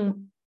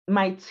giving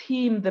my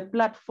team the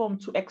platform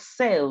to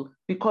excel,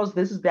 because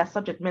this is their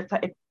subject matter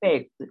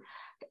expert,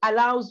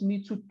 allows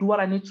me to do what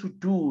I need to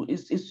do,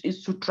 is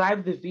to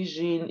drive the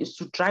vision, is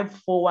to drive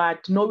forward,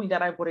 knowing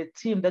that I've got a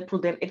team that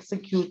will then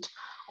execute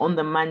on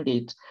the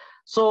mandate.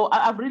 So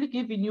I've really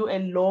given you a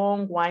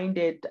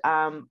long-winded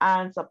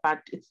answer,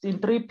 but it's in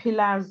 3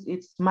 pillars.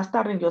 It's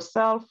mastering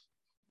yourself,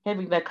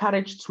 having the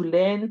courage to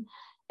learn,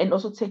 and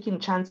also taking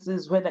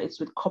chances, whether it's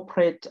with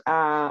corporate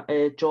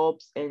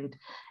jobs and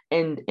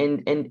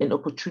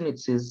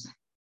opportunities.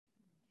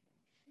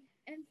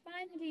 And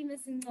finally,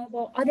 Ms.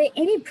 Ngcobo, are there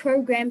any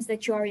programs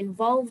that you are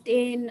involved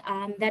in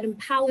that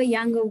empower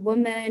younger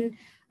women,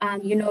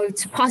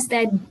 to pass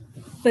that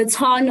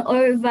baton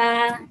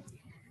over?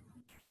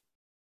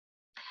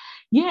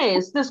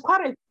 Yes, there's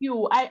quite a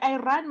few. I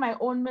run my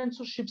own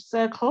mentorship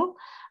circle.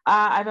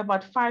 I have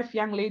about 5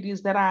 young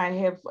ladies that I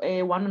have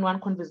one-on-one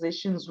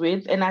conversations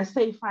with. And I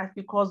say 5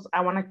 because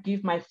I want to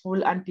give my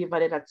full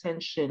undivided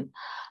attention.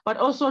 But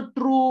also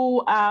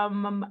through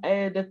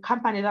the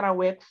company that I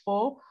work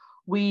for,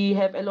 we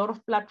have a lot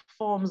of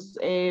platforms,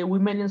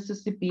 Women in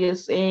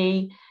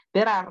CCBSA,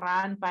 that are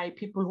run by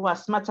people who are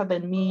smarter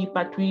than me,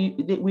 but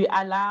they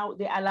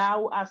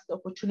allow us the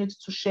opportunity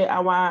to share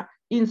our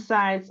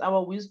insights,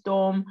 our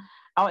wisdom,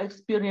 our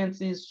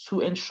experiences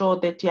to ensure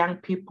that young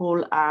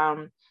people,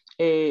 at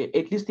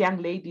least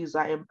young ladies,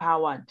 are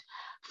empowered.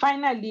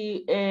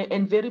 Finally,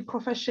 and very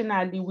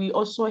professionally, we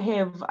also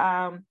have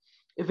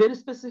very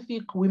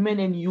specific women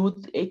and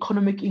youth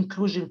economic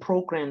inclusion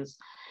programs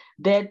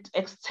that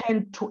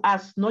extend to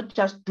us not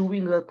just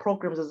doing the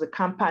programs as a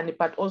company,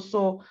 but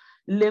also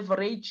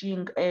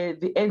leveraging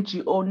the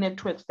NGO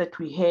networks that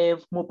we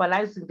have,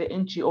 mobilizing the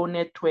NGO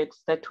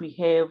networks that we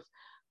have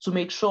to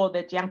make sure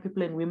that young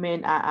people and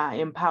women are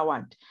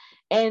empowered.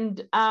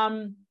 And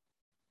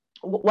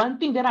one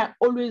thing that I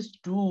always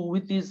do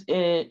with these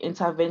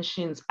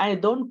interventions, I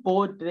don't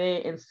go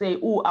there and say,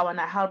 oh, I want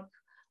to help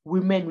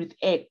women with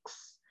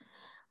X.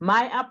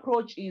 My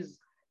approach is,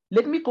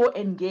 let me go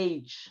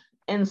engage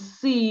and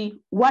see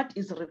what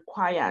is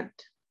required.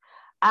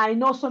 I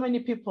know so many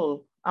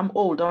people I'm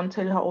old. I won't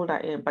tell you how old I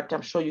am, but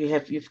I'm sure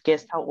you've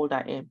guessed how old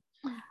I am.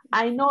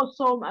 I know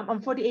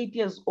I'm 48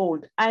 years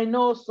old. I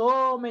know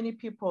so many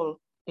people,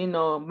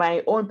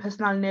 my own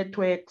personal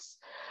networks,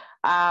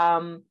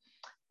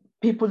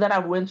 people that I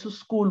went to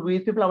school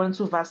with, people I went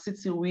to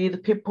varsity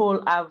with,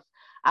 people I've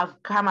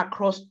come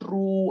across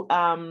through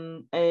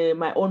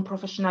my own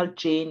professional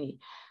journey.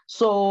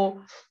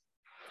 So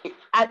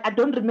I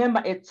don't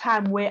remember a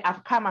time where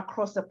I've come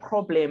across a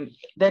problem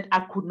that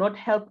I could not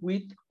help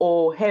with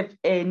or have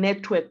a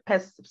network,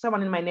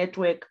 someone in my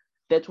network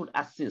that would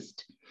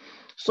assist.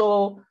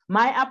 So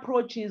my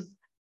approach is,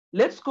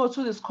 let's go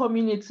to this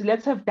community,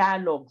 let's have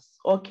dialogues.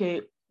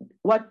 Okay,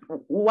 what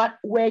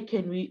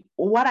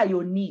are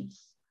your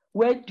needs?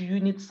 Where do you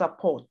need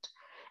support?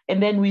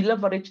 And then we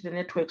leverage the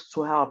networks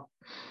to help.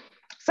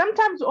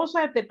 Sometimes you also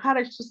have the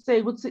courage to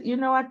say, you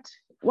know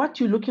what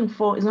you're looking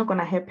for is not going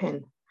to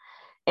happen.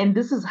 And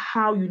this is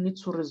how you need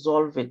to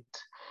resolve it.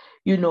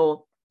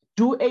 Do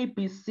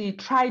ABC,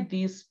 try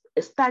this,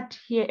 start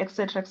here,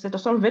 etc., etc.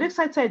 So I'm very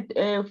excited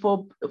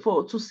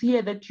to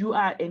hear that you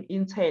are an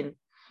intern,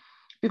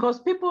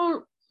 because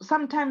people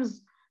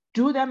sometimes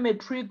do their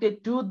matric, they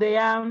do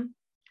their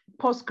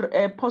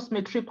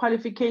post-matric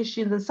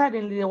qualifications, and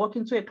suddenly they walk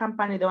into a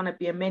company, they want to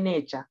be a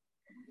manager.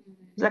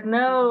 It's like,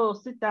 no,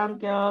 sit down,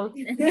 girl.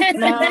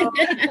 No,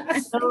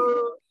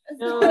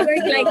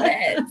 work like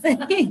that. So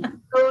it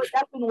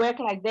doesn't work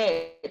like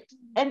that.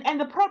 And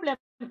the problem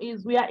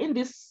is we are in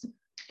this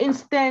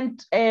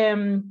instant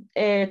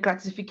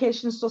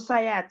gratification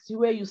society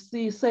where you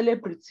see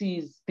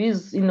celebrities,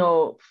 these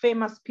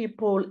famous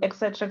people,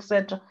 etc.,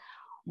 etc.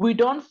 We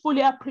don't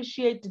fully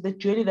appreciate the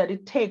journey that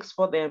it takes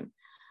for them.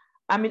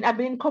 I mean, I've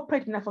been in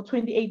corporate now for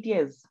 28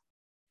 years.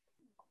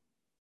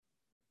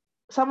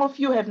 Some of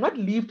you have not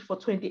lived for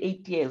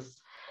 28 years.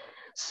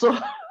 So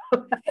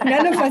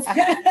none of us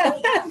have.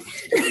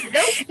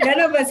 None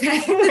of us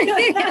have.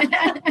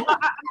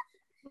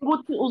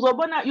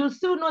 You'll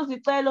still know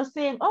Zicelo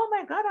saying, oh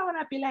my God, I want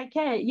to be like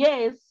her.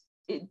 Yes,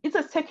 it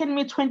has taken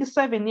me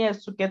 27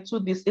 years to get to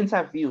this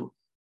interview.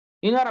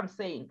 You know what I'm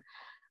saying?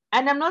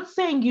 And I'm not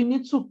saying you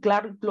need to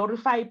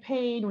glorify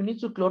pain, we need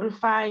to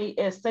glorify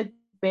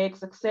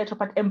setbacks, etc.,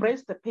 but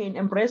embrace the pain,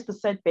 embrace the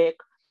setback.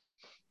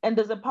 And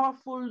there's a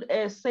powerful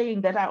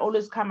saying that I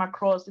always come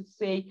across. It's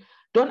say,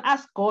 don't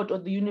ask God or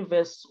the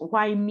universe,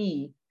 why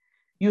me?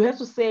 You have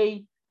to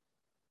say,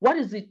 what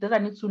is it that I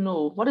need to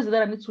know? What is it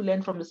that I need to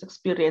learn from this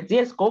experience?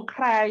 Yes, go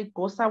cry,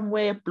 go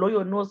somewhere, blow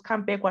your nose,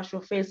 come back, wash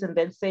your face, and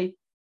then say,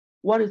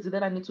 what is it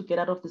that I need to get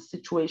out of this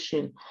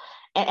situation?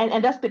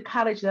 And that's the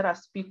courage that I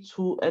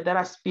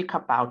speak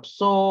about.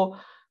 So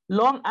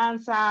long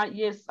answer,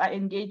 yes, I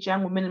engage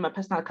young women in my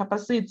personal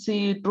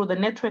capacity through the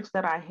networks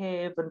that I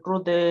have and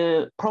through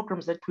the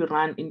programs that we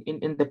run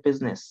in the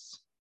business.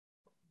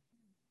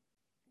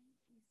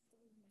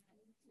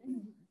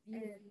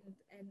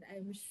 And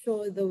I'm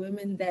sure the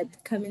women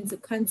that come into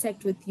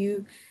contact with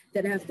you,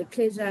 that have the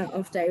pleasure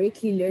of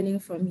directly learning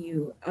from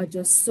you, are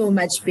just so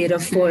much better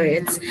for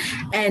it.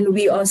 And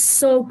we are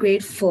so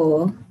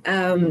grateful.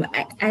 I know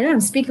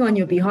I'm speaking on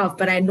your behalf,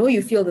 but I know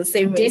you feel the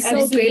same way.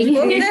 So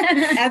grateful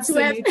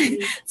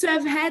Absolutely. to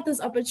have had this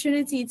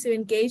opportunity to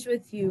engage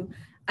with you.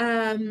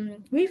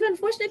 We've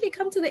unfortunately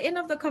come to the end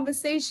of the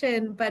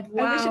conversation, but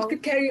wow. I wish it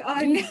could carry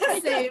on.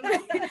 Same.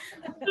 We're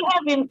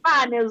having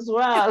fun as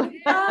well.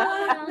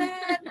 Oh,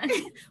 man.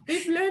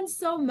 We've learned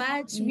so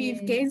much. Yes.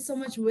 We've gained so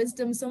much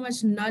wisdom, so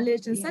much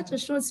knowledge in such a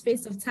short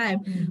space of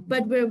time,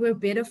 but we're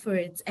better for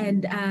it.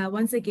 And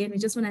once again, we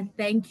just want to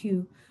thank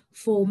you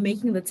for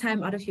making the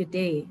time out of your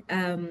day.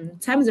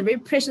 Time is a very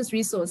precious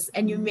resource,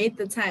 and you made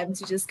the time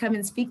to just come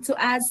and speak to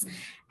us.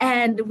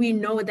 And we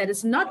know that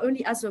it's not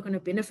only us who are going to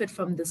benefit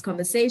from this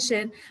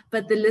conversation,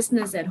 but the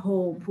listeners at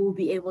home who will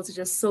be able to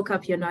just soak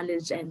up your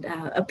knowledge and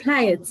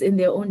apply it in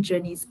their own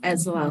journeys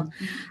as well.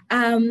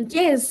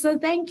 Yes, so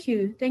thank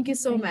you. Thank you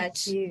so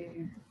much.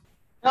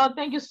 No,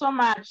 thank you so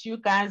much, you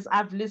guys.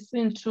 I've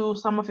listened to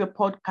some of your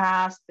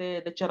podcasts,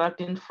 the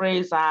Geraldine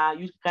Fraser.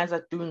 You guys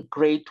are doing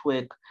great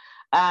work.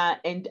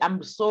 And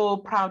I'm so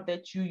proud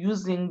that you're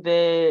using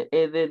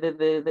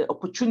the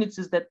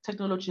opportunities that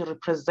technology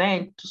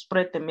represent to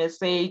spread the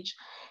message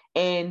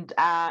and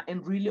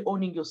really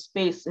owning your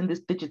space in this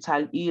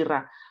digital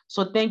era.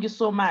 So thank you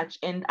so much.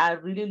 And I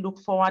really look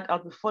forward.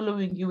 I'll be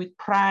following you with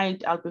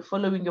pride. I'll be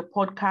following your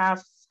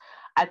podcasts.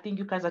 I think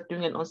you guys are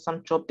doing an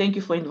awesome job. Thank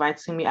you for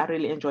inviting me. I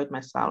really enjoyed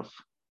myself.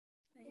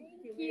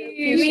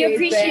 We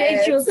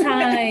appreciate your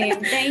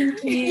time.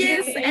 Thank you.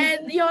 Yes,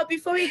 and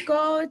before we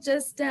go,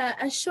 just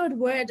a short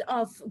word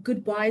of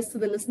goodbyes to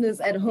the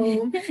listeners at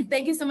home.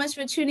 Thank you so much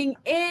for tuning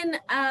in.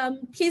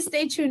 Please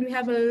stay tuned. We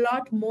have a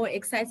lot more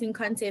exciting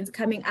content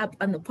coming up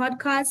on the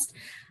podcast.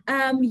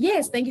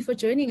 Yes, thank you for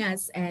joining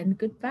us, and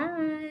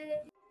goodbye.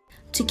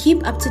 To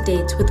keep up to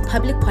date with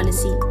public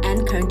policy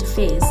and current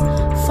affairs,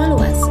 follow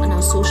us on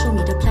our social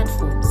media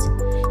platforms.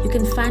 You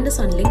can find us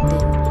on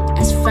LinkedIn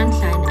as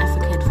Frontline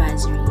Africa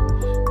Advisory,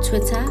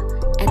 Twitter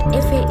at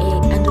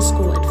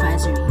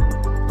FAA_advisory,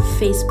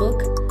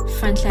 Facebook,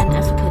 Frontline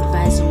Africa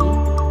Advisory,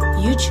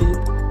 YouTube,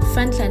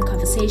 Frontline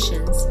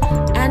Conversations,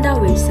 and our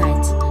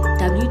website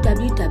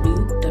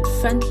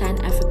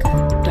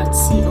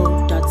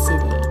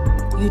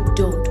www.frontlineafrica.co.za. You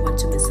don't want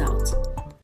to miss out.